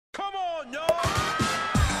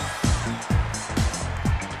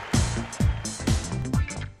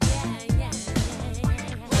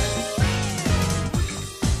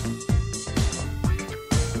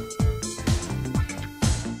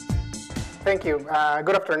Thank you.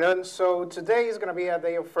 Good afternoon. So today is going to be a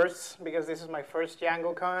day of firsts because this is my first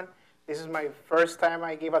DjangoCon. This is my first time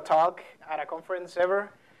I give a talk at a conference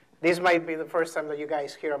ever. This might be the first time that you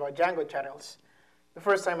guys hear about Django channels. The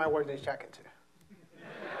first time I wear this jacket too.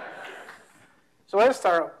 So let's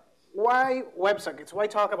start. Why WebSockets? Why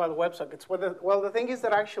talk about WebSockets? Well, the thing is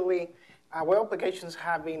that actually web applications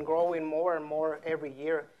have been growing more and more every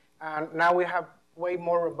year. And now we have way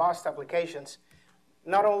more robust applications,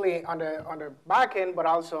 not only on the back end, but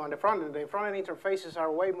also on the front end. The front end interfaces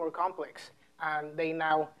are way more complex, and they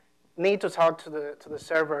now need to talk to the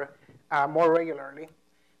server more regularly,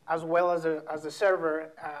 as well as the server.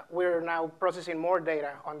 We're now processing more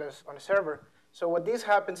data on the server. So what this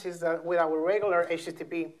happens is that with our regular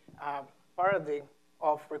HTTP paradigm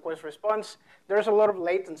of request response, there's a lot of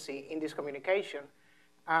latency in this communication.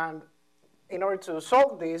 And in order to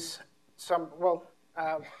solve this,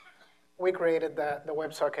 we created the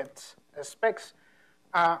WebSockets specs.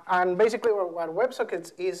 And basically what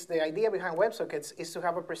WebSockets is, the idea behind WebSockets is to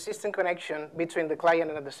have a persistent connection between the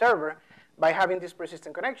client and the server. By having this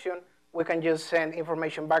persistent connection, we can just send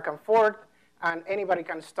information back and forth, and anybody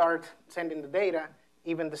can start sending the data,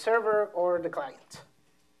 even the server or the client.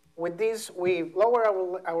 With this, we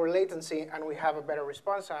lower our latency, and we have a better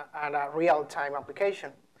response and a real-time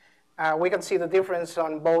application. We can see the difference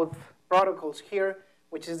on both protocols here,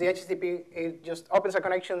 which is the HTTP. It just opens a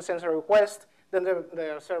connection, sends a request, then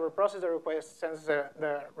the server processes the request, sends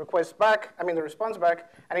the request back, the response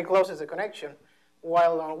back, and it closes the connection.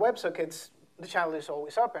 While on WebSockets, the channel is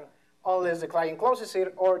always open, unless the client closes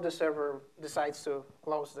it or the server decides to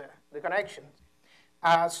close the connection.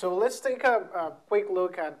 So let's take a quick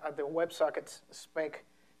look at the WebSockets spec,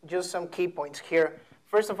 just some key points here.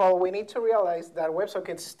 First of all, we need to realize that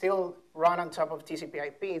WebSockets still run on top of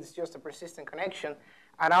TCP/IP. It's just a persistent connection.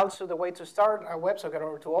 And also, the way to start a WebSocket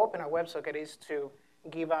or to open a WebSocket is to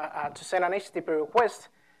to send an HTTP request,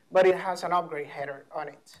 but it has an upgrade header on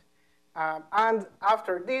it. And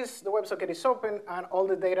after this, the WebSocket is open, and all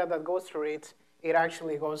the data that goes through it, it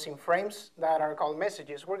actually goes in frames that are called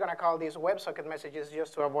messages. We're going to call these WebSocket messages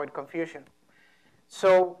just to avoid confusion.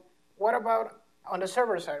 So what about on the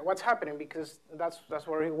server side? What's happening? Because that's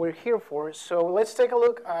what we're here for. So let's take a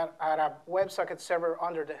look at a WebSocket server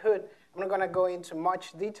under the hood. I'm not going to go into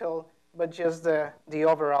much detail, but just the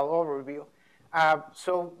overall overview.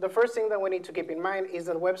 So the first thing that we need to keep in mind is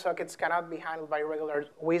that WebSockets cannot be handled by regular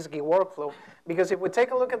WSGI workflow. Because if we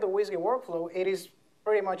take a look at the WSGI workflow, it is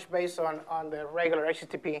pretty much based on the regular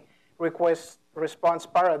HTTP request response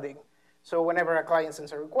paradigm. So whenever a client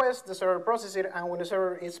sends a request, the server processes it, and when the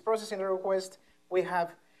server is processing the request, we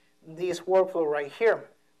have this workflow right here,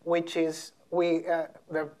 which is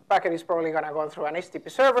the packet is probably going to go through an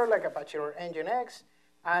HTTP server like Apache or Nginx,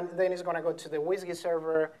 and then it's going to go to the WSGI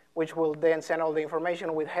server, which will then send all the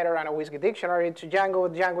information with header and a WSGI dictionary to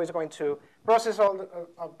Django. Django is going to process all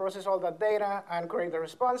that data and create the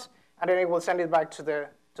response, and then it will send it back to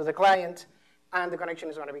the client, and the connection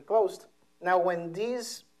is going to be closed. Now, when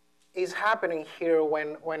this is happening here,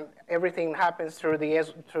 when everything happens through the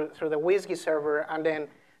WSGI server, and then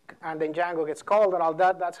Django gets called and all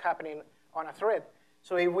that, that's happening on a thread.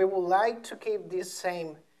 So if we would like to keep this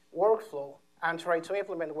same workflow and try to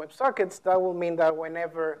implement WebSockets, that will mean that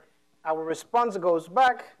whenever our response goes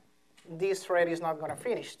back, this thread is not going to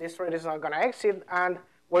finish. This thread is not going to exit, and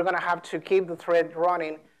we're going to have to keep the thread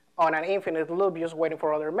running on an infinite loop, just waiting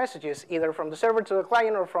for other messages, either from the server to the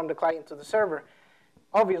client or from the client to the server.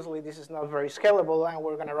 Obviously, this is not very scalable, and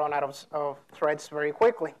we're going to run out of threads very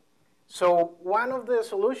quickly. So one of the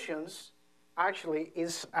solutions actually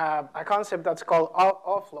is a concept that's called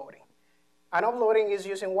offloading. And offloading is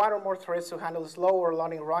using one or more threads to handle slow or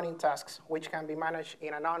long running tasks, which can be managed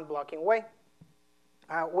in a non-blocking way.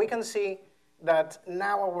 We can see that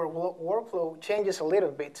now our workflow changes a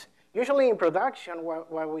little bit. Usually in production,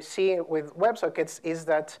 what we see with WebSockets is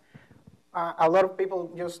that a lot of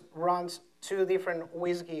people just run two different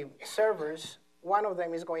WSGI servers. One of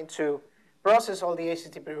them is going to process all the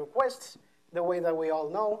HTTP requests the way that we all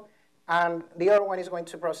know, and the other one is going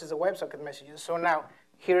to process the WebSocket messages. So now,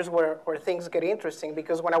 here's where things get interesting,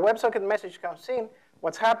 because when a WebSocket message comes in,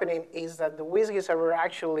 what's happening is that the WSGI server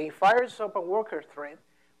actually fires up a worker thread,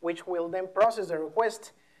 which will then process the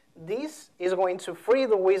request. This is going to free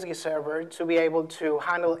the WSGI server to be able to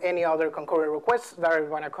handle any other concurrent requests that are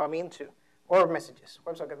going to come into, or messages,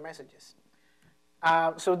 WebSocket messages.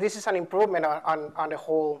 So this is an improvement on the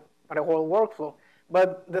whole workflow.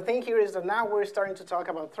 But the thing here is that now we're starting to talk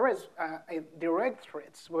about threads, direct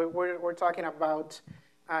threads. We're talking about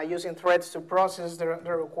using threads to process the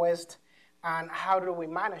request, and how do we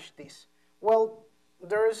manage this? Well,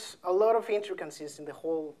 there's a lot of intricacies in the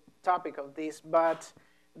whole topic of this, but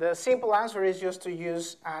the simple answer is just to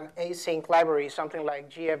use an async library, something like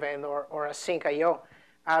gevent or async.io.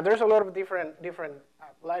 There's a lot of different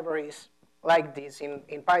libraries like this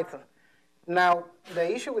in Python. Now,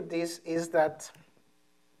 the issue with this is that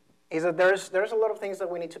there's a lot of things that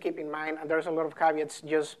we need to keep in mind, and there's a lot of caveats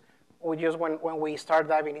just when we start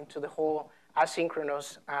diving into the whole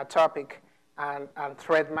asynchronous topic and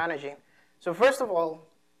thread managing. So first of all,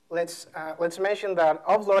 let's mention that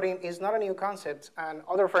offloading is not a new concept, and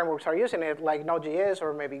other frameworks are using it, like Node.js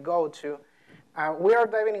or maybe Go too. We are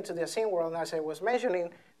diving into the async world, and as I was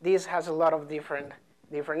mentioning, this has a lot of different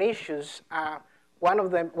issues. One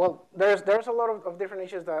of them, well, there's a lot of different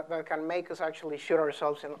issues that can make us actually shoot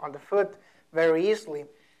ourselves on the foot very easily.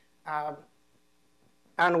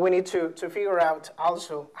 And we need to figure out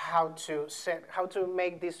also how to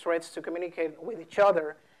make these threads to communicate with each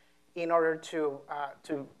other in order to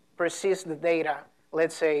persist the data,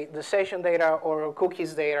 let's say the session data or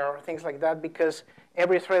cookies data or things like that, because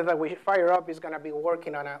every thread that we fire up is going to be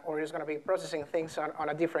working on or is going to be processing things on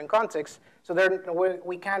a different context. So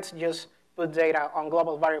we can't just put data on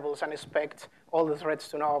global variables and expect all the threads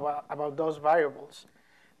to know about those variables.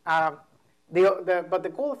 But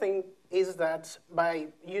the cool thing is that by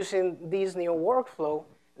using this new workflow,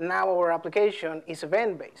 now our application is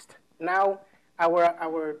event-based. Now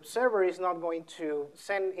our server is not going to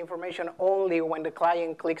send information only when the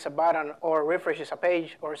client clicks a button or refreshes a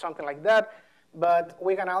page or something like that, but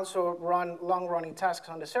we can also run long-running tasks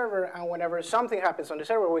on the server, and whenever something happens on the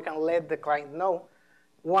server, we can let the client know,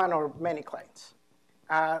 one or many clients.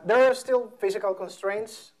 There are still physical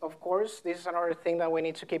constraints, of course. This is another thing that we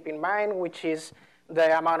need to keep in mind, which is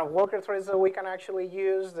the amount of worker threads that we can actually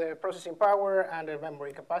use, the processing power, and the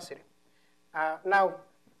memory capacity. Now,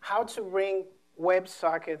 how to bring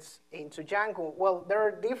WebSockets into Django? Well, there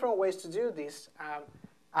are different ways to do this.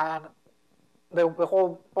 And the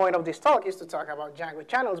whole point of this talk is to talk about Django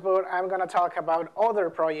channels, but I'm going to talk about other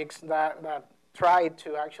projects that try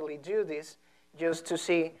to actually do this, just to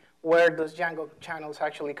see where those Django channels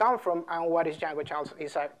actually come from and what is Django channels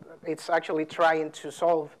it's actually trying to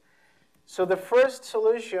solve. So the first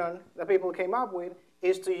solution that people came up with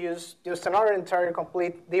is to use just another entire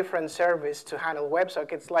complete different service to handle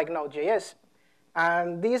WebSockets like Node.js.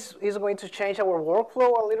 And this is going to change our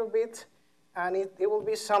workflow a little bit, and it will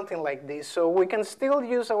be something like this. So we can still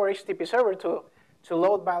use our HTTP server to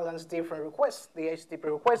load balance different requests. The HTTP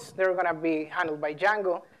requests, they're going to be handled by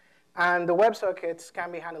Django, and the WebSockets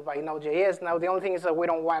can be handled by Node.js. Now, the only thing is that we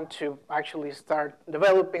don't want to actually start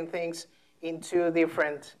developing things in two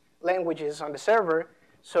different languages on the server.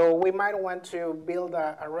 So we might want to build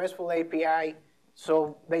a RESTful API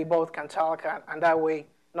so they both can talk, and that way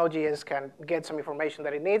Node.js can get some information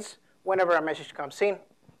that it needs whenever a message comes in.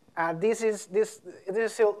 This is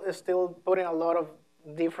still putting a lot of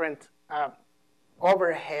different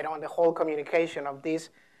overhead on the whole communication of this.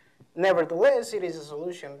 Nevertheless, it is a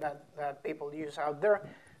solution that people use out there.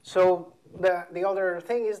 So the other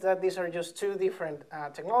thing is that these are just two different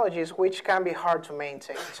technologies, which can be hard to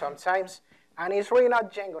maintain sometimes. And it's really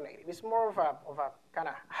not Django native. It's more of a kind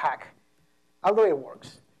of hack, although it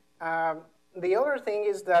works. The other thing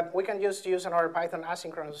is that we can just use another Python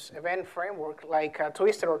asynchronous event framework like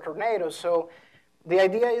Twisted or Tornado. So the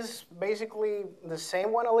idea is basically the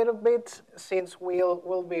same one a little bit, since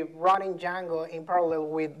we'll be running Django in parallel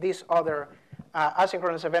with this other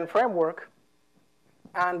asynchronous event framework,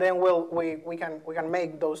 and then we can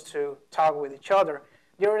make those two talk with each other.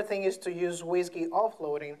 The other thing is to use WSGI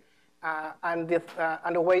offloading and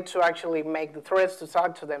the way to actually make the threads to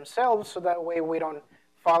talk to themselves, so that way we don't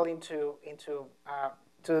fall into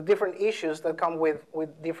the different issues that come with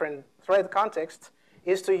different thread contexts,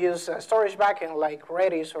 is to use a storage backend like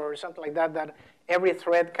Redis or something like that every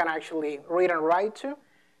thread can actually read and write to.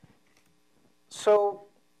 So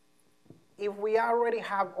if we already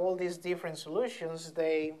have all these different solutions,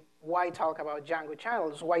 why talk about Django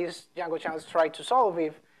channels? Why is Django channels try to solve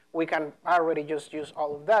if we can already just use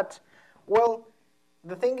all of that? Well,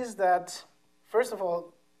 the thing is that, first of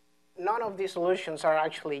all, none of these solutions are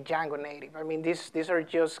actually Django native. I mean, these are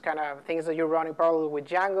just kind of things that you're running parallel with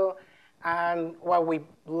Django, and what we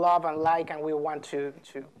love and like and we want to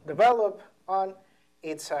develop on,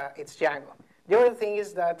 it's Django. The other thing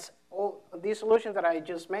is that all these solutions that I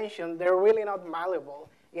just mentioned, they're really not malleable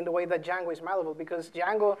in the way that Django is malleable, because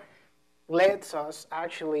Django lets us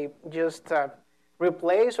actually just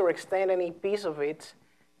replace or extend any piece of it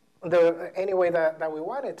any way that we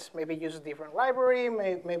want it. Maybe use a different library,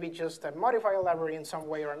 maybe just modify a library in some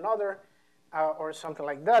way or another, or something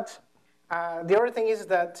like that. The other thing is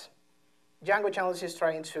that Django channels is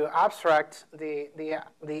trying to abstract the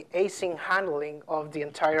async handling of the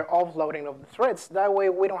entire offloading of the threads. That way,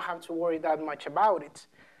 we don't have to worry that much about it,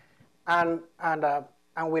 and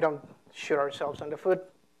we don't shoot ourselves in the foot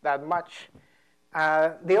that much.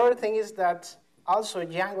 The other thing is that also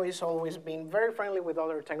Django is always been very friendly with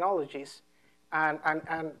other technologies, and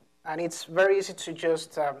it's very easy to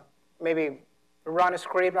just maybe run a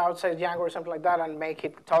script outside Django or something like that and make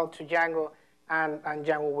it talk to Django, and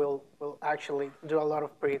Django will actually do a lot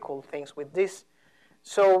of pretty cool things with this.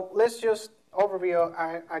 So let's just overview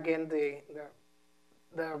again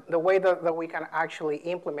the way that we can actually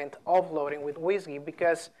implement offloading with WSGI,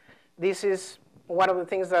 because this is one of the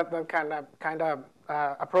things that kind of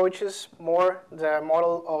approaches more the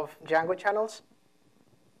model of Django channels.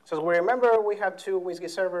 So as we remember, we have two WSGI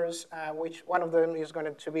servers, which one of them is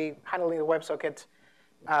going to be handling the WebSocket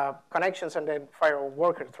connections and then firewall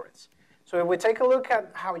worker threads. So if we take a look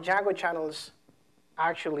at how Django channels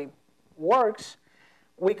actually works,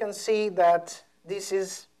 we can see that this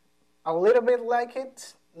is a little bit like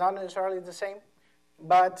it, not necessarily the same,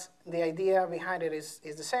 but the idea behind it is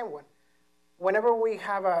the same one. Whenever we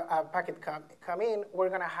have a packet come in, we're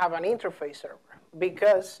going to have an interface server,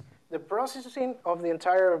 because the processing of the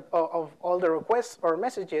entire, of all the requests or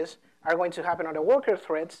messages are going to happen on the worker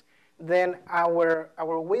threads. Then our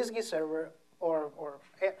WSGI server or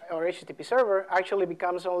HTTP server actually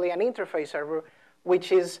becomes only an interface server,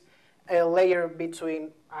 which is a layer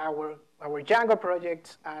between our Django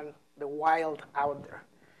project and the wild out there.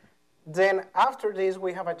 Then after this,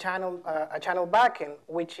 we have a channel backend,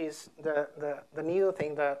 which is the new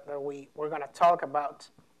thing that we're going to talk about.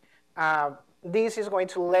 This is going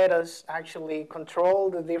to let us actually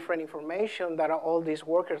control the different information that all these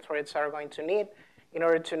worker threads are going to need in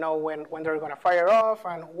order to know when they're going to fire off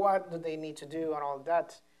and what do they need to do and all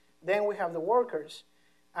that. Then we have the workers.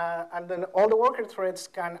 And then all the worker threads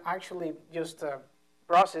can actually just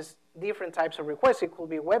process different types of requests. It could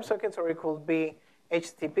be WebSockets, or it could be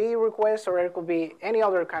HTTP requests, or it could be any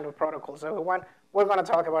other kind of protocol. So we're going to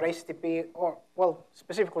talk about HTTP, or, well,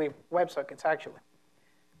 specifically WebSockets, actually.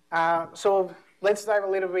 So let's dive a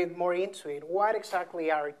little bit more into it. What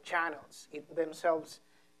exactly are channels themselves?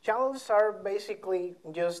 Channels are basically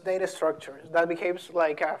just data structures that behaves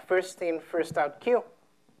like a first in, first out queue.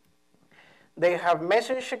 They have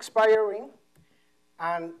message expiring,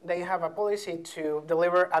 and they have a policy to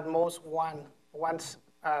deliver at most once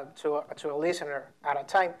to a listener at a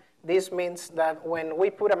time. This means that when we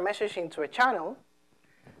put a message into a channel,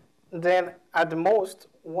 then at the most,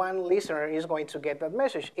 one listener is going to get that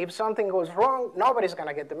message. If something goes wrong, nobody's going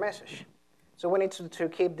to get the message. So we need to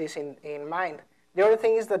keep this in mind. The other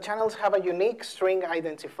thing is that channels have a unique string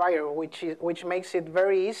identifier, which makes it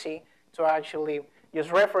very easy to actually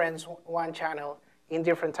just reference one channel in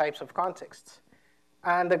different types of contexts.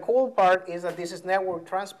 And the cool part is that this is network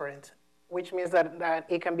transparent, which means that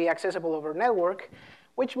it can be accessible over network,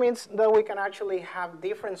 which means that we can actually have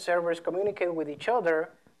different servers communicate with each other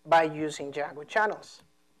by using Django channels.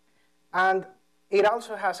 And it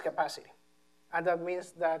also has capacity. And that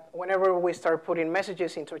means that whenever we start putting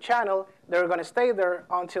messages into a channel, they're going to stay there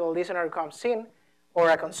until a listener comes in, or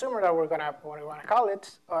a consumer that we're going to call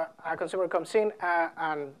it, or a consumer comes in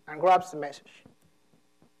and grabs the message.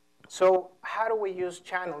 So how do we use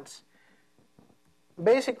channels?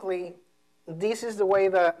 Basically, this is the way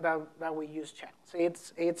that we use channels.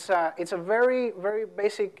 It's a very, very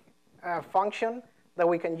basic function that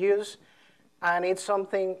we can use, and it's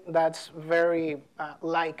something that's very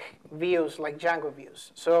like views, like Django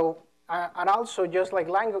views. So, and also just like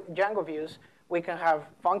Django views, we can have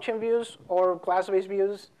function views or class-based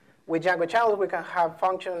views. With Django channels, we can have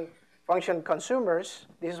function consumers.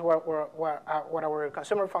 This is what our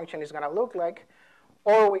consumer function is going to look like.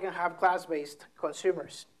 Or we can have class-based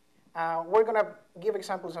consumers. We're going to give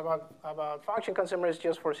examples about function consumers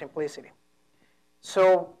just for simplicity.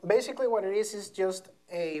 So basically what it is just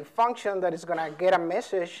a function that is going to get a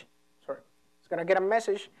message, it's going to get a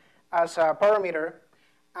message as a parameter,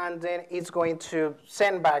 and then it's going to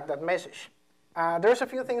send back that message. There's a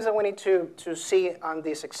few things that we need to see on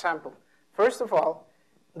this example. First of all,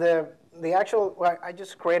 the actual, well, I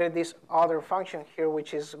just created this other function here,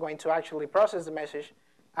 which is going to actually process the message,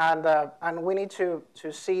 and we need to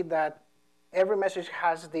see that every message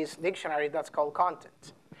has this dictionary that's called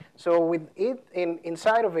content. So with it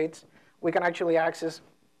inside of it, we can actually access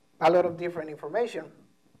a lot of different information.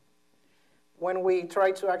 When we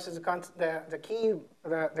try to access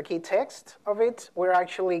the key text of it, we're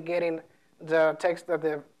actually getting the text that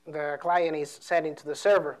the client is sending to the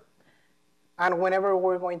server. And whenever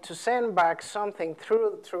we're going to send back something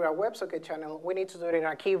through a WebSocket channel, we need to do it in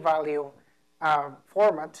a key value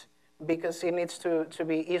format, because it needs to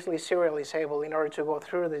be easily serializable in order to go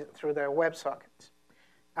through the WebSockets.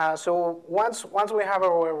 So once we have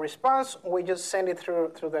our response, we just send it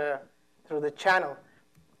through the channel.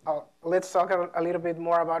 Let's talk a little bit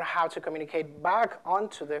more about how to communicate back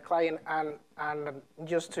onto the client, and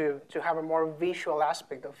just to have a more visual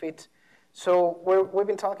aspect of it. So we've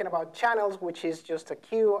been talking about channels, which is just a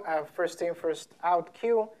queue, a first in, first out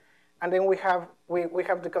queue, and then we have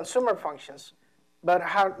the consumer functions. But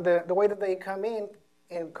how the way that they come in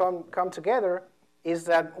and come together is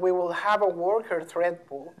that we will have a worker thread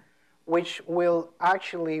pool, which will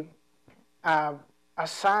actually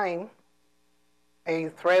assign a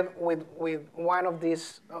thread with one of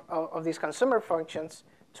these consumer functions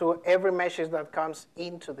to every message that comes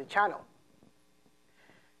into the channel.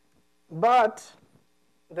 But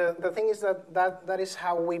the thing is that is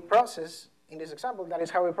how we process, in this example, that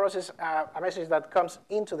is how we process a message that comes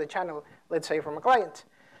into the channel, let's say from a client.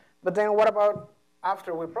 But then what about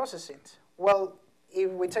after we process it? Well,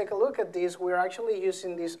 if we take a look at this, we're actually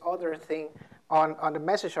using this other thing on the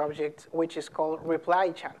message object, which is called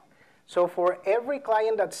reply channel. So for every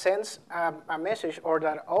client that sends a message or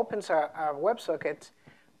that opens a WebSocket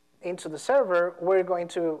into the server, we're going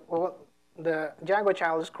to, well, the Django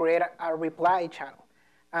channels create a reply channel.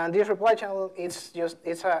 And this reply channel is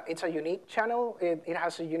it's a unique channel. It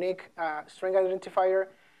has a unique string identifier,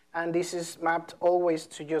 and this is mapped always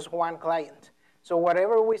to just one client. So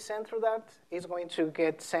whatever we send through that is going to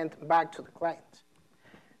get sent back to the client.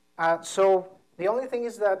 So the only thing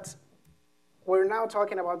is that we're now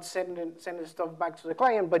talking about sending stuff back to the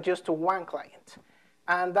client, but just to one client.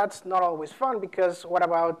 And that's not always fun, because what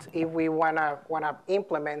about if we wanna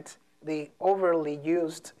implement the overly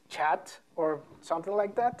used chat or something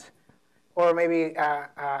like that? Or maybe,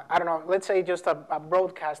 I don't know, let's say just a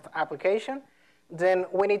broadcast application. Then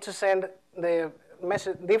we need to send the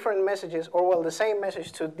different messages, or well, the same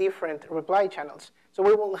message to different reply channels. So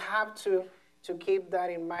we will have to keep that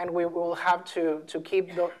in mind. We will have to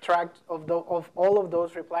keep track of all of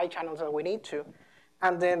those reply channels that we need to,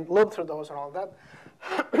 and then look through those and all that.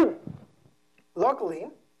 Luckily,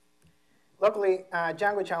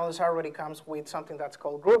 Django channels already comes with something that's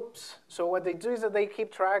called groups. So what they do is that they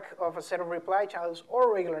keep track of a set of reply channels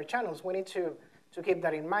or regular channels. We need to keep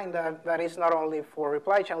that in mind, that is not only for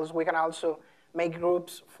reply channels. We can also make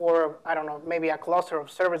groups for, I don't know, maybe a cluster of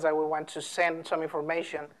servers that we want to send some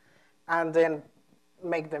information and then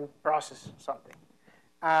make them process something.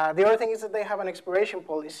 The other thing is that they have an expiration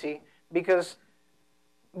policy, because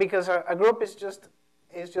a group is just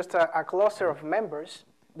a cluster of members.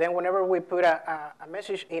 Then whenever we put a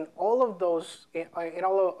message in all of those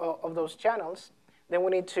of those channels, then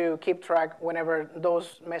we need to keep track whenever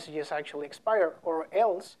those messages actually expire, or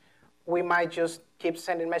else we might just keep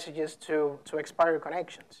sending messages to expired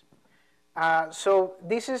connections. So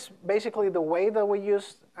this is basically the way that we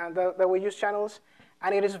use channels,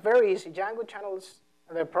 and it is very easy. Django channels,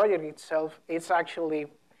 the project itself,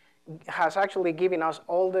 has actually given us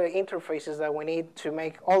all the interfaces that we need to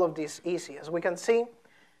make all of this easy. As we can see,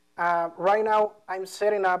 right now I'm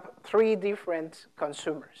setting up 3 different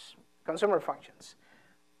consumer functions.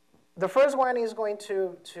 The first one is going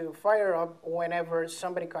to fire up whenever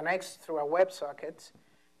somebody connects through a WebSocket.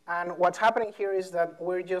 And what's happening here is that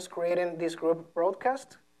we're just creating this group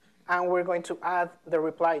broadcast, and we're going to add the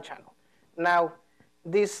reply channel. Now,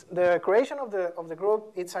 the creation of the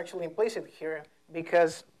group, it's actually implicit here,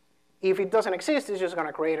 because if it doesn't exist, it's just going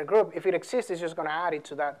to create a group. If it exists, it's just going to add it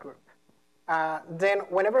to that group. Then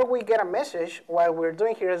whenever we get a message, what we're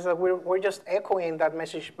doing here is that we're just echoing that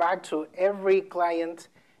message back to every client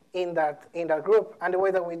in that group. And the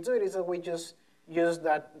way that we do it is that we just use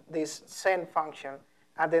this send function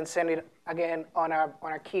and then send it again on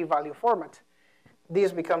a key value format.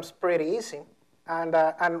 This becomes pretty easy, and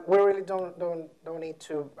we really don't need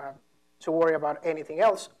to worry about anything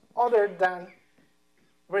else other than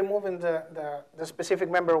removing the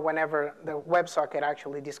specific member whenever the WebSocket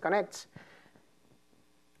actually disconnects.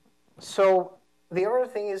 So the other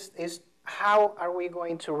thing is how are we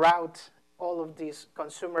going to route all of these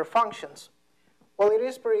consumer functions? Well, it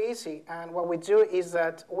is pretty easy, and what we do is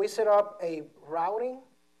that we set up a routing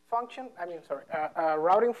function, a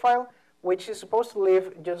routing file, which is supposed to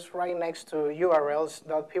live just right next to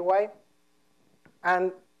urls.py,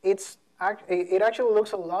 and it actually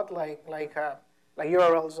looks a lot like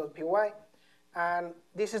urls.py, and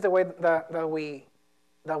this is the way that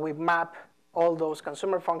we map all those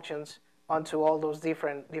consumer functions onto all those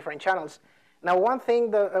different channels. Now, one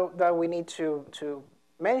thing that we need to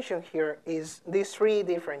mention here is these 3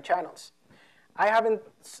 different channels. I haven't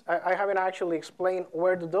actually explained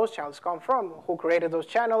where do those channels come from, who created those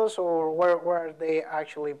channels, or where are they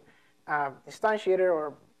actually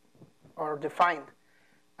instantiated or defined.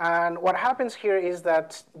 And what happens here is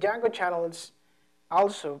that Django channels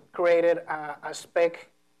also created a spec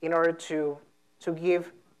in order to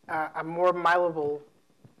give a more malleable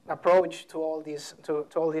approach to all this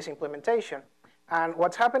implementation. And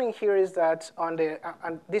what's happening here is that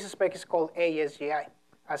and this spec is called ASGI,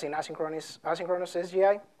 as in asynchronous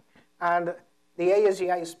SGI. And the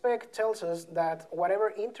ASGI spec tells us that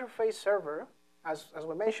whatever interface server, as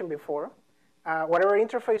we mentioned before, whatever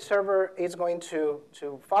interface server is going to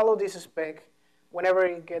follow this spec, whenever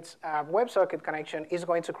it gets a WebSocket connection, is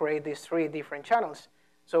going to create these 3 different channels.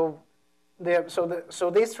 So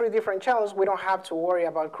these 3 different channels, we don't have to worry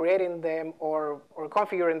about creating them or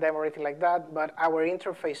configuring them or anything like that, but our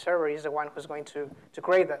interface server is the one who's going to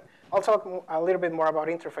create that. I'll talk a little bit more about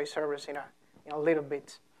interface servers in a little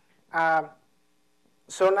bit.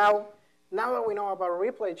 So now that we know about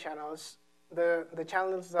replay channels, the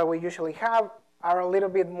channels that we usually have are a little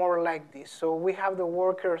bit more like this. So we have the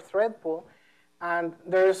worker thread pool, and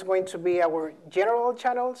there's going to be our general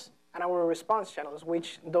channels and our response channels,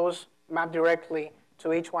 which those map directly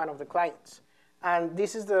to each one of the clients. And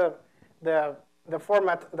this is the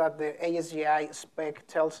format that the ASGI spec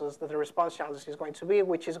tells us that the response channels is going to be,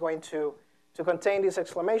 which is going to contain this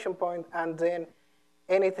exclamation point and then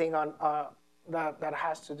anything on that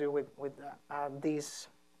has to do with these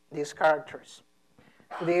characters.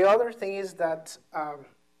 The other thing is that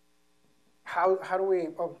how do we?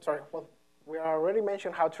 Oh, sorry. Well, we already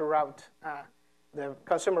mentioned how to route the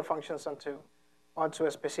consumer functions onto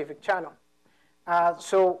a specific channel.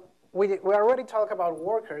 So we already talked about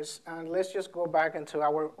workers, and let's just go back into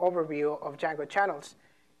our overview of Django channels.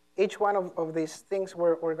 Each one of these things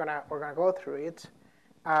we're gonna go through it.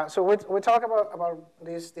 So we talk about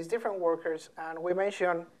these different workers, and we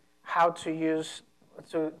mentioned how to use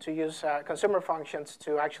consumer functions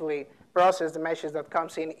to actually process the message that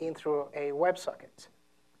comes in through a WebSocket.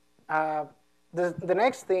 The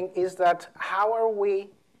next thing is that how are we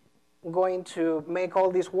going to make all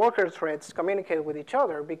these worker threads communicate with each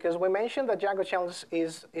other? Because we mentioned that Django channels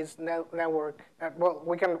is network. Well,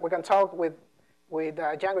 we can talk with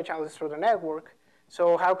Django channels through the network.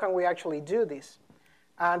 So how can we actually do this?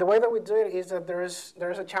 And the way that we do it is that there's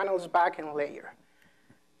a channels backend layer.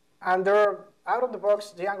 And there are, out of the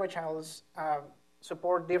box, Django channels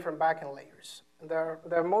support different backend layers.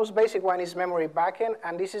 The most basic one is memory backend,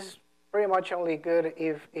 and this is pretty much only good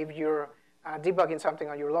if you're debugging something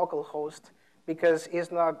on your local host, because it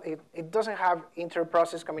doesn't have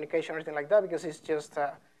inter-process communication or anything like that, because it's just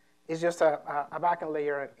a backend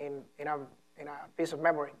layer in a piece of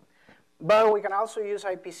memory. But we can also use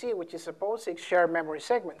IPC, which is a POSIX shared memory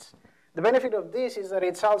segments. The benefit of this is that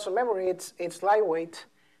it's also memory. It's lightweight,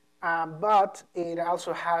 but it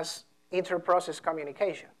also has inter-process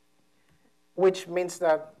communication, which means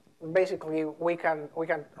that basically we can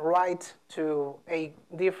write to a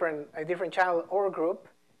different channel or group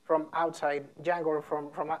from outside Django or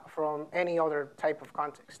from any other type of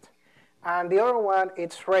context. And the other one,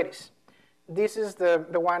 it's Redis. This is the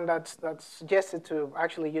one that's suggested to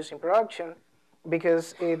actually use in production,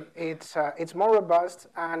 because it's more robust,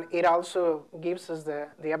 and it also gives us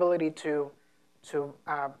the ability to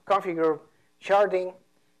configure sharding.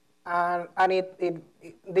 And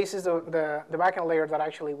this is the backend layer that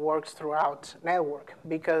actually works throughout network,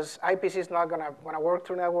 because IPC is not gonna work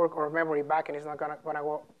through network, or memory backend is not gonna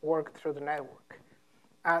work through the network.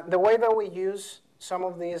 The way that we use some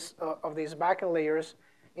of these backend layers,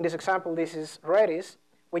 in this example, this is Redis.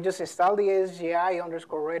 We just install the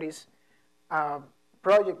ASGI_Redis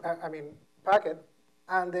packet,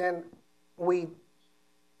 and then we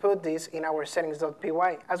put this in our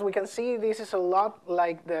settings.py. As we can see, this is a lot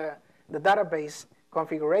like the database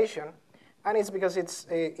configuration, and it's because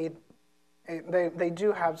they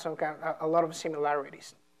do have a lot of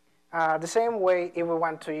similarities. The same way, if we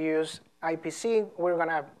want to use IPC, we're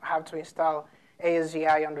gonna have to install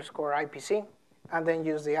ASGI_IPC, and then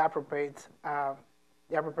use the appropriate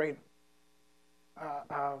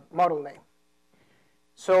model name.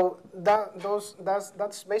 So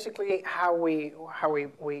that's basically how we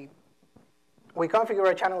configure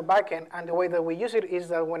a channel backend, and the way that we use it is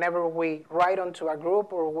that whenever we write onto a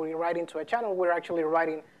group or we write into a channel, we're actually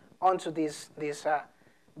writing onto this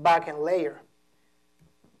backend layer.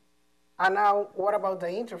 And now, what about the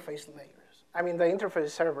interface layers? The interface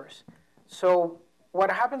servers. So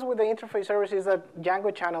what happens with the interface servers is that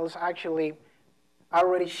Django channels actually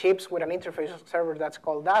already ships with an interface server that's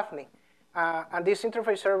called DEFNA. And this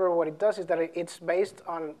interface server, what it does is that it's based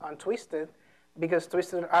on Twisted, because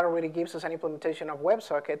Twisted already gives us an implementation of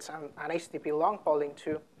WebSockets and HTTP long polling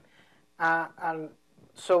too. And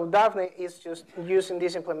so DEFNA is just using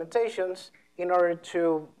these implementations in order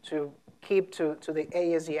to keep to the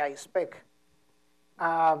ASDI spec.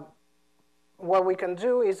 What we can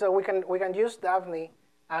do is that we can use DEFNA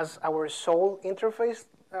as our sole interface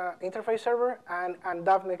server, and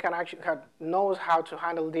DEFNA can actually knows how to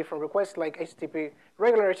handle different requests like HTTP,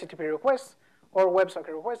 regular HTTP requests or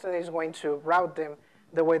WebSocket requests, and is going to route them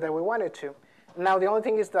the way that we want it to. Now the only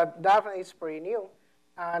thing is that DEFNA is pretty new,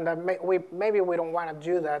 and maybe we don't want to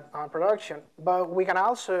do that on production, but we can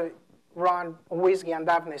also run WSGI and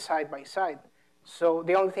DEFNA side by side. So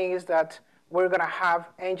the only thing is that we're going to have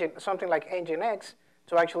something like Nginx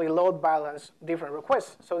to actually load balance different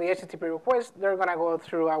requests. So the HTTP requests, they're going to go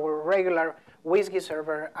through our regular WSGI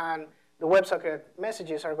server, and the WebSocket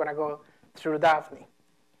messages are going to go through DEFNA.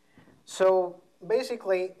 So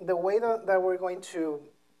basically, the way that we're going to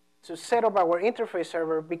set up our interface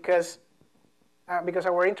server, because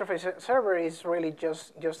our interface server is really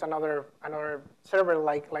just another server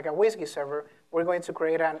like a WSGI server, we're going to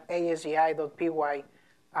create an ASDI.py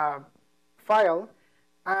file,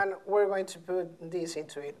 and we're going to put this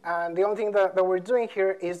into it. And the only thing that we're doing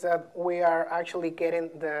here is that we are actually getting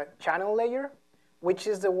the channel layer, which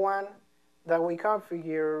is the one that we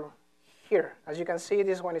configure here. As you can see,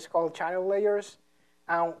 this one is called channel layers,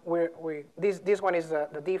 and this one is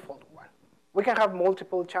the default one. We can have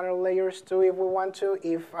multiple channel layers too if we want to,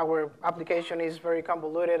 if our application is very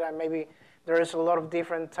convoluted and maybe there is a lot of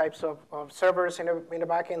different types of servers in the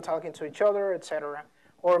backend talking to each other, etc.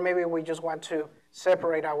 Or maybe we just want to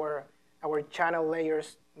separate our channel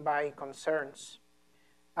layers by concerns.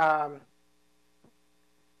 And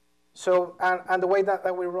the way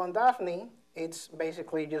that we run DEFNA, it's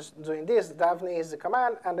basically just doing this. DEFNA is the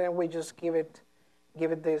command, and then we just give it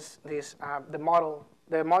the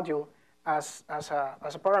module as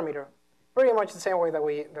a parameter, pretty much the same way that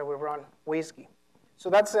we run WSGI. So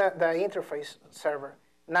that's the interface server.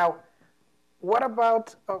 Now, what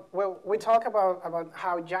about, well, we talk about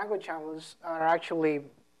how Django channels are actually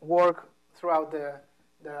work throughout the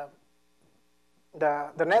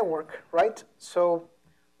network, right? So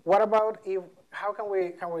what about how can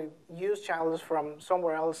we use channels from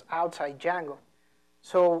somewhere else outside Django?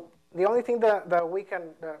 So the only thing that we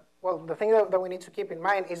can, the thing that we need to keep in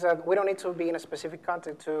mind is that we don't need to be in a specific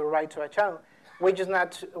context to write to a channel. We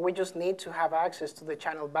just need to have access to the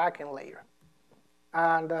channel backend layer.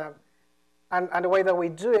 And the way that we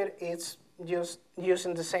do it is just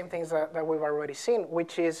using the same things that we've already seen,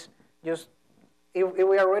 which is just, if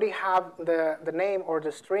we already have the name or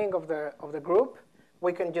the string of the group,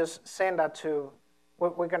 we can just send that to,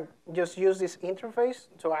 we can just use this interface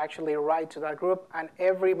to actually write to that group, and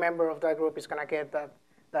every member of that group is going to get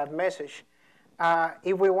that message.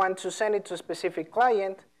 If we want to send it to a specific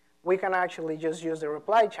client, we can actually just use the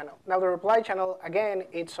reply channel. Now the reply channel, again,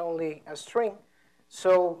 it's only a string.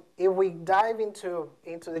 So if we dive into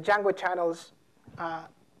the Django channels,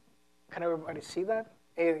 can everybody see that?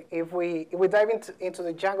 If we dive into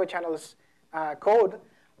the Django channels code,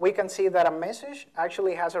 we can see that a message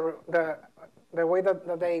actually has the way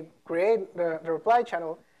that they create the reply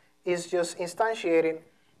channel is just instantiating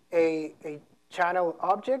a channel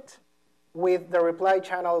object with the reply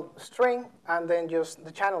channel string and then just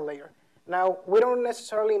the channel layer. Now, we don't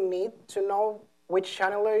necessarily need to know which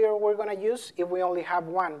channel layer we're going to use if we only have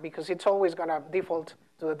one, because it's always going to default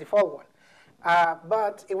to the default one.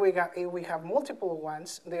 But if we have multiple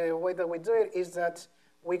ones, the way that we do it is that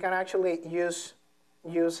we can actually use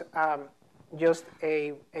just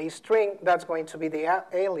a string that's going to be the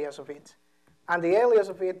alias of it. And the alias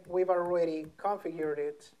of it, we've already configured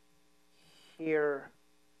it here.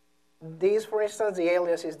 This, for instance, the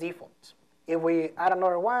alias is default. If we add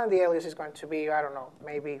another one, the alias is going to be, I don't know,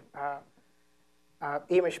 maybe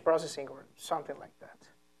image processing or something like that.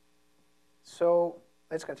 So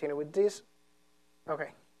let's continue with this. OK.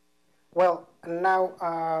 Well,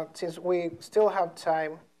 now, since we still have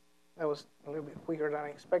time, that was a little bit quicker than I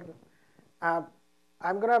expected. I'm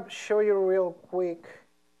going to show you real quick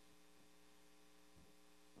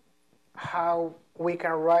how we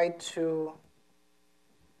can write to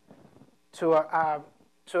a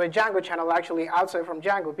Django channel actually outside from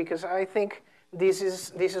Django, because I think this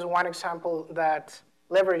is one example that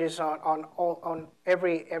leverages on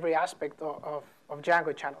every aspect of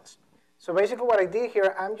Django channels. So basically what I did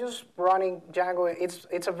here, I'm just running Django.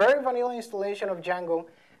 It's a very vanilla installation of Django,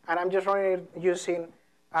 and I'm just running it using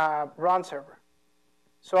run server.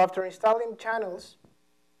 So after installing channels,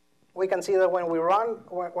 we can see that when we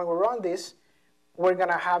run this, we're going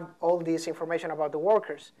to have all this information about the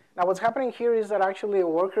workers. Now, what's happening here is that actually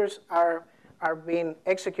workers are being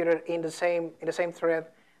executed in the same thread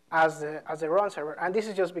as the run server, and this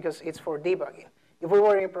is just because it's for debugging. If we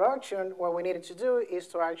were in production, what we needed to do is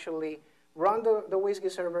to actually run the Whiskey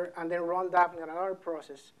server and then run DEFNA on another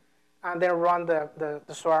process, and then run the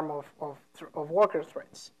swarm of worker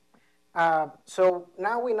threads. So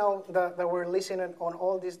now we know that we're listening on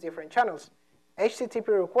all these different channels. HTTP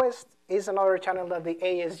request is another channel that the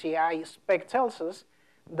ASGI spec tells us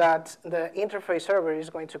that the interface server is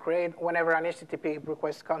going to create whenever an HTTP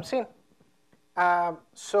request comes in.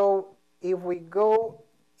 So if we go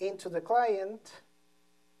into the client,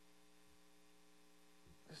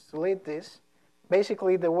 let's delete this.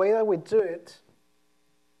 Basically, the way that we do it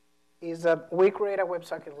is that we create a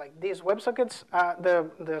WebSocket like this. WebSockets,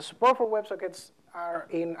 the support for WebSockets are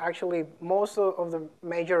in actually most of the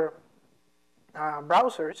major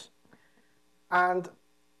browsers, and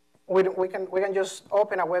we can just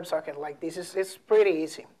open a WebSocket like this. It's pretty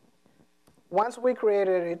easy. Once we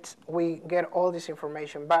created it, we get all this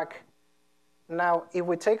information back. Now, if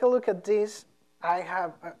we take a look at this, I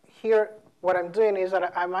have here, what I'm doing is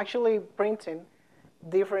that I'm actually printing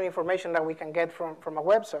different information that we can get from a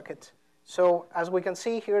WebSocket. So as we can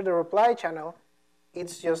see here, the reply channel,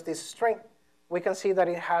 it's just this string. We can see that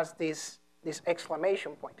it has this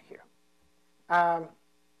exclamation point here.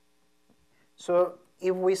 So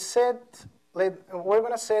if we set, we're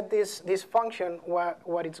going to set this function.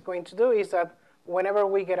 What it's going to do is that whenever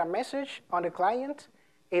we get a message on the client,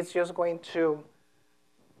 it's just going to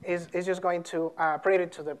print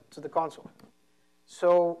it to the console.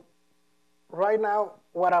 So right now,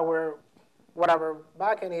 what our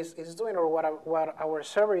backend is doing, or what our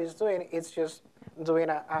server is doing, it's just doing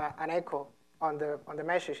an echo on the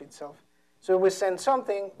message itself. So if we send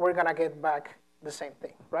something, we're gonna get back the same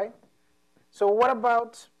thing, right? So what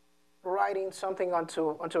about writing something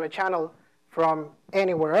onto a channel from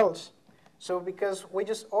anywhere else? So because we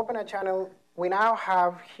just open a channel, we now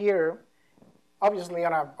have here, obviously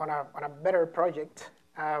on a better project,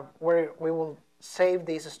 where we will save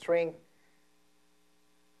this string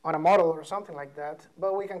on a model or something like that.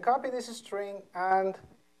 But we can copy this string, and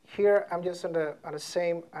here I'm just on the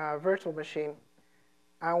same virtual machine,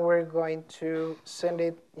 and we're going to send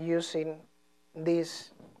it using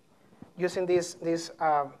this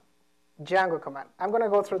Django command. I'm going to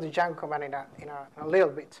go through the Django command in a little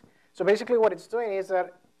bit. So basically, what it's doing is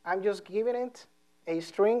that I'm just giving it a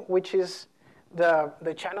string, which is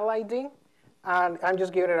the channel ID, and I'm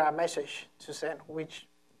just giving it a message to send, which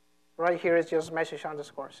right here is just message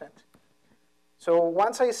underscore sent. So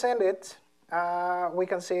once I send it, we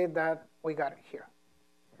can see that we got it here.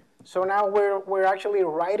 So now we're actually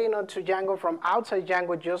writing onto Django from outside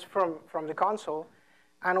Django, just from the console.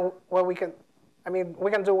 And what we can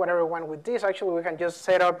do whatever we want with this. Actually, we can just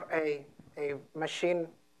set up a machine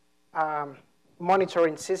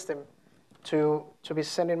monitoring system to be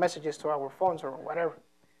sending messages to our phones or whatever.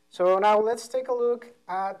 So now let's take a look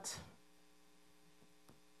at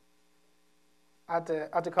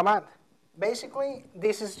the command. Basically,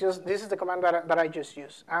 this is the command that I just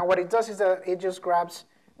used. And what it does is that it just grabs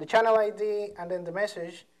the channel ID and then the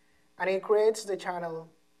message, and it creates the channel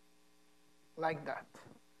like that.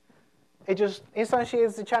 It just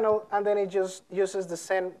instantiates the channel, and then it just uses the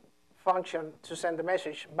send function to send the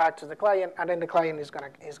message back to the client, and then the client is gonna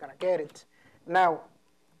get it. Now,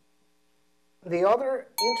 the other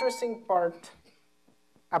interesting part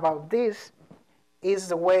about this is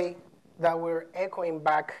the way that we're echoing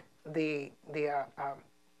back the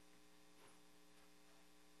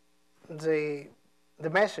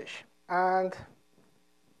message. And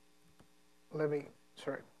let me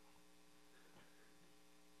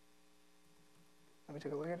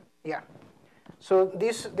take a look at it. Yeah. So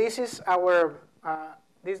this is our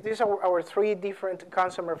these are our three different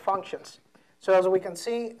consumer functions. So as we can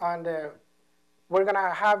see we're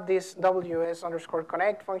gonna have this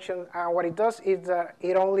ws_connect function, and what it does is that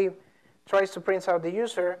it only tries to print out the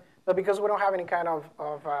user, but because we don't have any kind of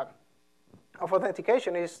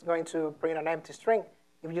authentication, it's going to print an empty string.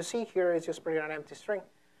 If you see here, it's just printing an empty string.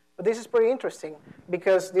 But this is pretty interesting,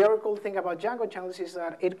 because the other cool thing about Django channels is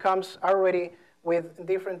that it comes already with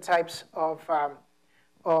different types of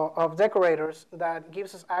decorators that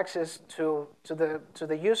gives us access to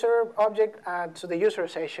the user object and to the user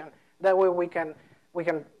session. That way we can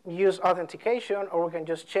use authentication, or we can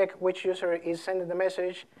just check which user is sending the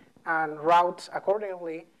message and route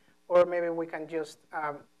accordingly, or maybe we can just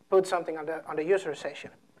put something on the user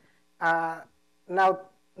session. Now,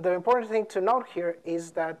 the important thing to note here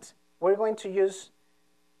is that we're going to use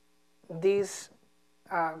this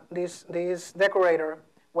this decorator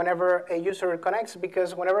whenever a user connects,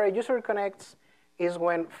 because whenever a user connects is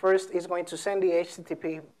when first is going to send the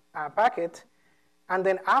HTTP packet, and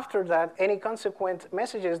then after that, any consequent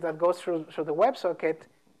messages that goes through the WebSocket,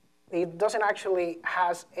 it doesn't actually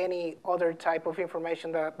has any other type of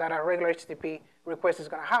information that a regular HTTP request is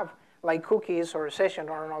going to have, like cookies or a session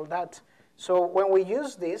or all that. So when we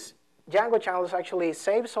use this, Django channels actually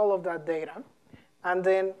saves all of that data, and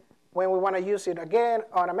then when we want to use it again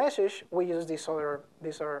on a message, we use this other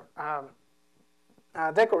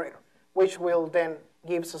decorator, which will then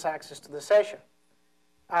gives us access to the session.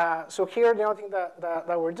 So here, the only thing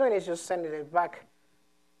that we're doing is just sending it back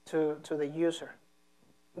to the user.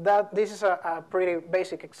 This is a pretty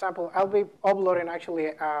basic example. I'll be uploading actually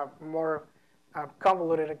a more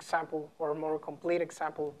convoluted example or more complete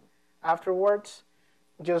example afterwards.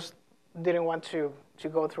 Just didn't want to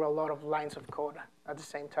go through a lot of lines of code at the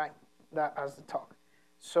same time as the talk.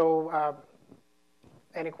 So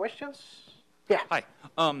any questions? Yeah. Hi.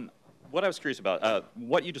 What I was curious about,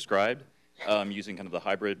 what you described using kind of the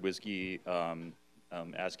hybrid WSGI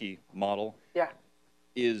ASCII model, yeah,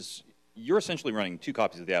 is you're essentially running two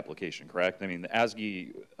copies of the application, correct? I mean, the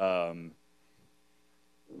ASCII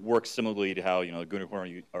works similarly to how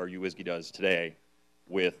DjangoCon or WSGI does today,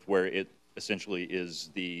 with where it essentially is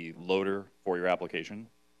the loader for your application.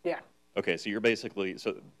 Yeah. Okay, so you're basically,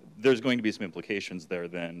 so there's going to be some implications there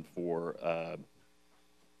then for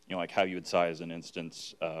like how you would size an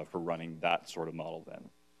instance for running that sort of model then.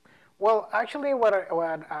 Well, actually, what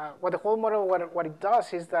the whole model, what it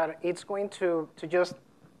does is that it's going to just,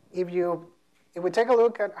 if we take a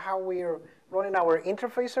look at how we're running our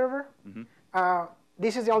interface server,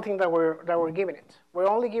 this is the only thing that we're giving it. We're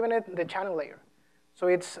only giving it the channel layer. So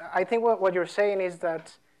it's, I think what you're saying is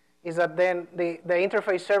that then the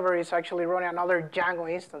interface server is actually running another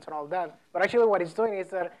Django instance and all that. But actually, what it's doing is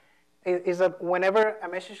that whenever a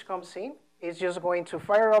message comes in, it's just going to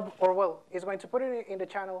fire up, or well, it's going to put it in the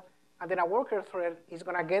channel, and then a worker thread is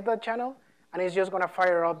going to get that channel, and it's just going to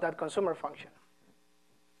fire up that consumer function.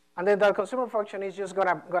 And then that consumer function is just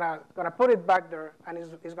gonna put it back there, and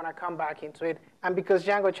is going to come back into it. And because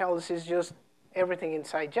Django channels is just everything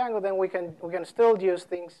inside Django, then we can still use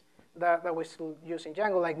things that we still use in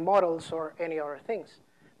Django, like models or any other things.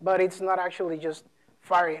 But it's not actually just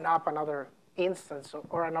firing up another instance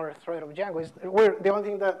or another thread of Django. The only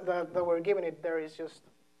thing that we're giving it there is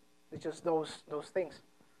just those things.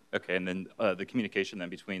 Okay, and then the communication then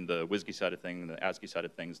between the WSGI side of things and the ASCII side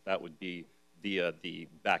of things, that would be via the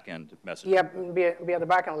back-end message. Yeah, via the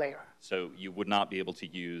back-end layer. So you would not be able to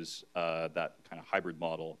use that kind of hybrid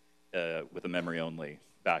model with a memory-only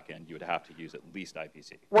back-end. You would have to use at least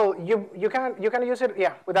IPC. Well, you can use it,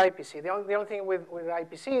 yeah, with IPC. The only thing with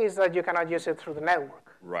IPC is that you cannot use it through the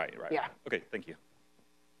network. Right. Yeah. Okay, thank you.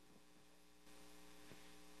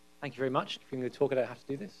 Thank you very much for giving the talk. I don't have to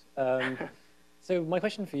do this. So my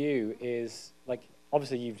question for you is, like,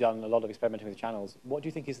 obviously you've done a lot of experimenting with channels. What do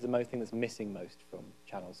you think is the thing that's missing most from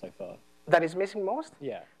channels so far? That is missing most?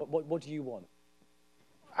 Yeah. What do you want?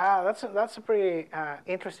 That's a pretty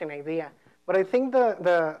interesting idea. But I think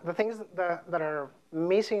the things that are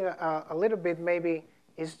missing a little bit maybe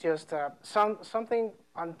is just something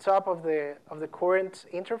on top of the current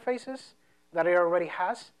interfaces that it already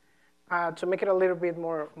has to make it a little bit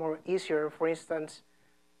more easier. For instance,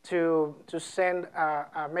 to send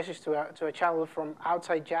a message to a channel from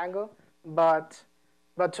outside Django, but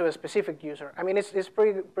to a specific user. I mean, it's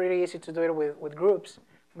pretty easy to do it with groups.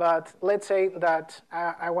 But let's say that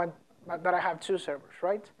I have two servers,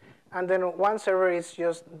 right? And then one server is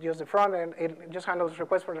just the front end. It just handles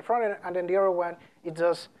requests for the front end, and then the other one, it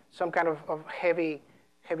does some kind of heavy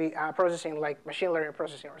processing, like machine learning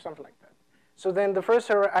processing or something like that. So then the first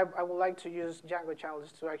server, I would like to use Django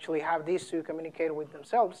channels to actually have these two communicate with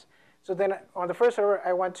themselves. So then on the first server,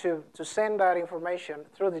 I want to send that information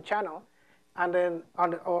through the channel, and then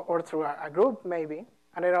or through a group maybe.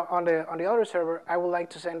 And then on the other server, I would like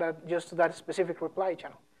to send that just to that specific reply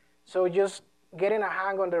channel. So just getting a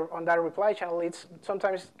hang on that reply channel, it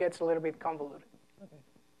sometimes gets a little bit convoluted.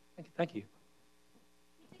 Okay, thank you.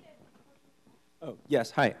 Oh, yes,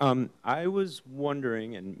 hi. I was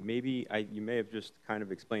wondering, and maybe you may have just kind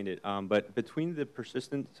of explained it, but between the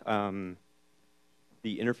persistent,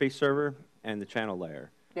 the interface server and the channel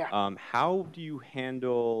layer, yeah. How do you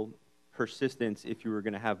handle persistence if you were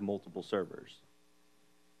going to have multiple servers?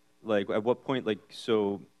 Like, at what point, like,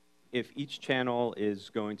 so if each channel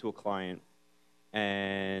is going to a client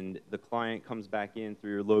and the client comes back in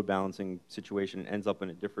through your load balancing situation and ends up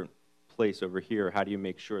in a different place over here, how do you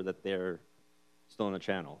make sure that they're still in the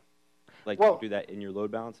channel? Like, Well, do you do that in your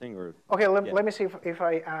load balancing, or? Okay, Yeah. let me see if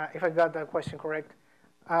I got that question correct.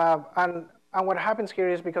 And what happens here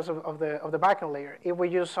is because of the backend layer. If we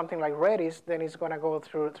use something like Redis, then it's going to go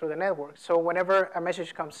through the network. So whenever a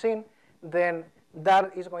message comes in, then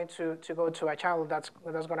that is going to go to a channel that's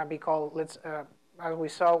going to be called, as we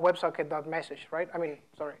saw, WebSocket.message, right? I mean,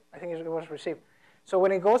 sorry, I think it was received. So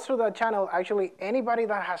when it goes through that channel, actually anybody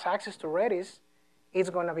that has access to Redis is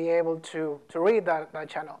going to be able to read that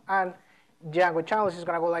channel. And Django channels is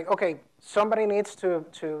going to go like, okay, somebody needs to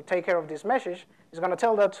take care of this message. It's going to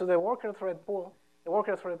tell that to the worker thread pool. The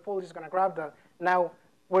worker thread pool is going to grab that. Now,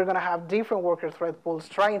 we're going to have different worker thread pools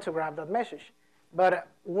trying to grab that message. But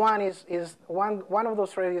one of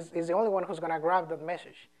those threads is the only one who's going to grab that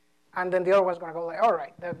message. And then the other one's going to go like, all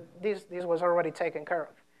right, this was already taken care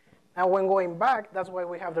of. Now, when going back, that's why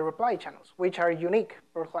we have the reply channels, which are unique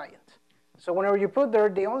per client. So whenever you put there,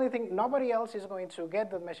 the only thing, nobody else is going to get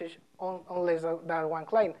that message unless that one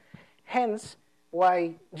client. Hence,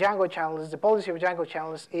 why Django channels, the policy of Django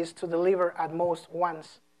channels is to deliver at most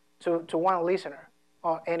once to one listener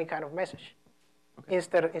or any kind of message, okay,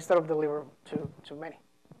 instead of deliver to many.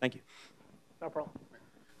 Thank you. No problem.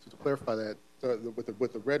 So to clarify that,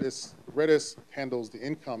 with the Redis handles the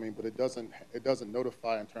incoming, but it doesn't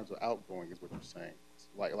notify in terms of outgoing, is what you're saying.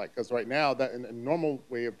 Like, because right now, that in a normal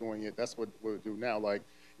way of doing it, that's what we do now. Like,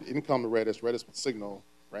 income to Redis would signal,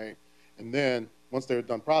 right? And then once they're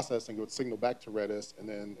done processing, it would signal back to Redis, and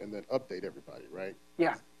then update everybody, right?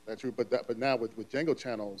 Yeah. That's true. But now with Django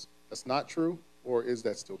channels, that's not true, or is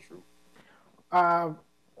that still true?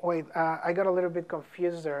 Wait, I got a little bit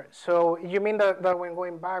confused there. So you mean that when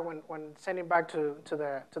going back, when sending back to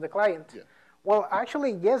the client? Yeah. Well,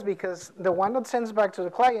 actually, yes, because the one that sends back to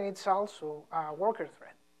the client, it's also a worker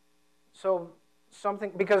thread. So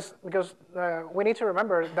something, because we need to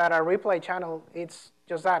remember that a reply channel, it's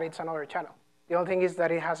just that, it's another channel. The only thing is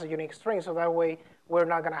that it has a unique string, so that way we're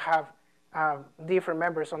not going to have different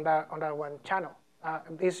members on that one channel.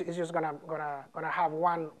 It's just gonna have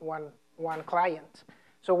one client.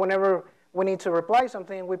 So whenever we need to reply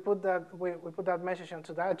something, we put that message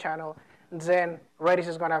into that channel. Then Redis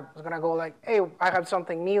is gonna go like, hey, I have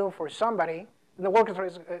something new for somebody. And the worker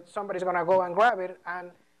thread, somebody's gonna go and grab it,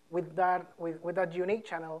 and with that unique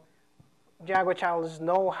channel, Django channels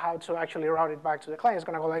know how to actually route it back to the client. It's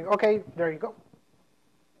gonna go like, okay, there you go. All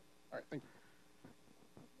right, thank you.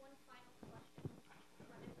 One final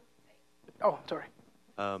question. Oh, sorry.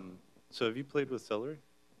 So have you played with Celery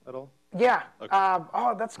at all? Yeah. Okay.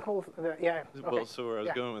 Oh, that's cool. Yeah. Okay. Well, so where I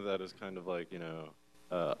was going with that is kind of like,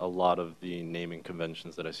 a lot of the naming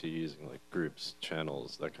conventions that I see using, like groups,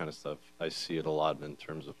 channels, that kind of stuff, I see it a lot in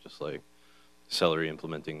terms of just like Celery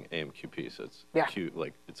implementing AMQP. So it's cute,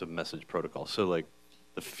 like it's a message protocol. So like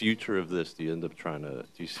the future of this, do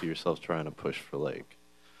you see yourselves trying to push for like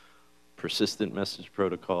persistent message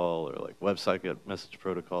protocol or like WebSocket message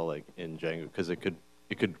protocol, like in Django? Because it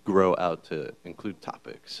could grow out to include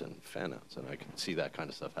topics and fan outs, and I can see that kind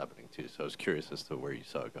of stuff happening too. So I was curious as to where you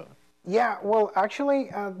saw it going. Yeah, well, actually,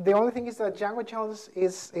 the only thing is that Django channels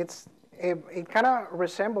it kind of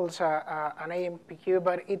resembles an AMPQ,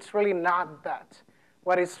 but it's really not that.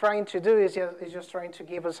 What it's trying to do is just trying to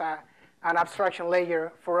give us an abstraction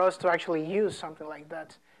layer for us to actually use something like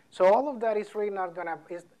that. So all of that is really not gonna.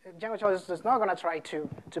 Django channels is not gonna try to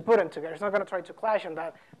put them together. It's not gonna try to clash on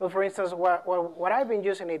that. But for instance, what I've been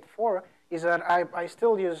using it for is that I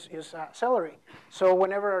still use Celery. So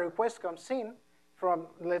whenever a request comes in from,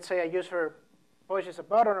 let's say, a user pushes a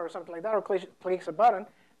button or something like that, or clicks a button,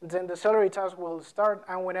 then the Celery task will start,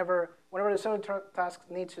 and whenever the Celery task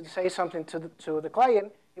needs to say something to the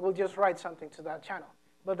client, it will just write something to that channel.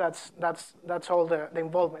 But that's all the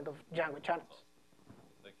involvement of Django channels.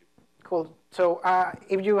 Thank you. Cool. So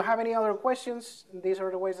if you have any other questions, these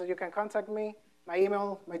are the ways that you can contact me. My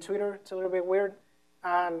email, my Twitter, it's a little bit weird,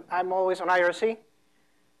 and I'm always on IRC.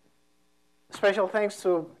 Special thanks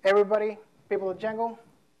to everybody, people at Django,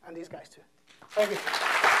 and these guys too. Thank you.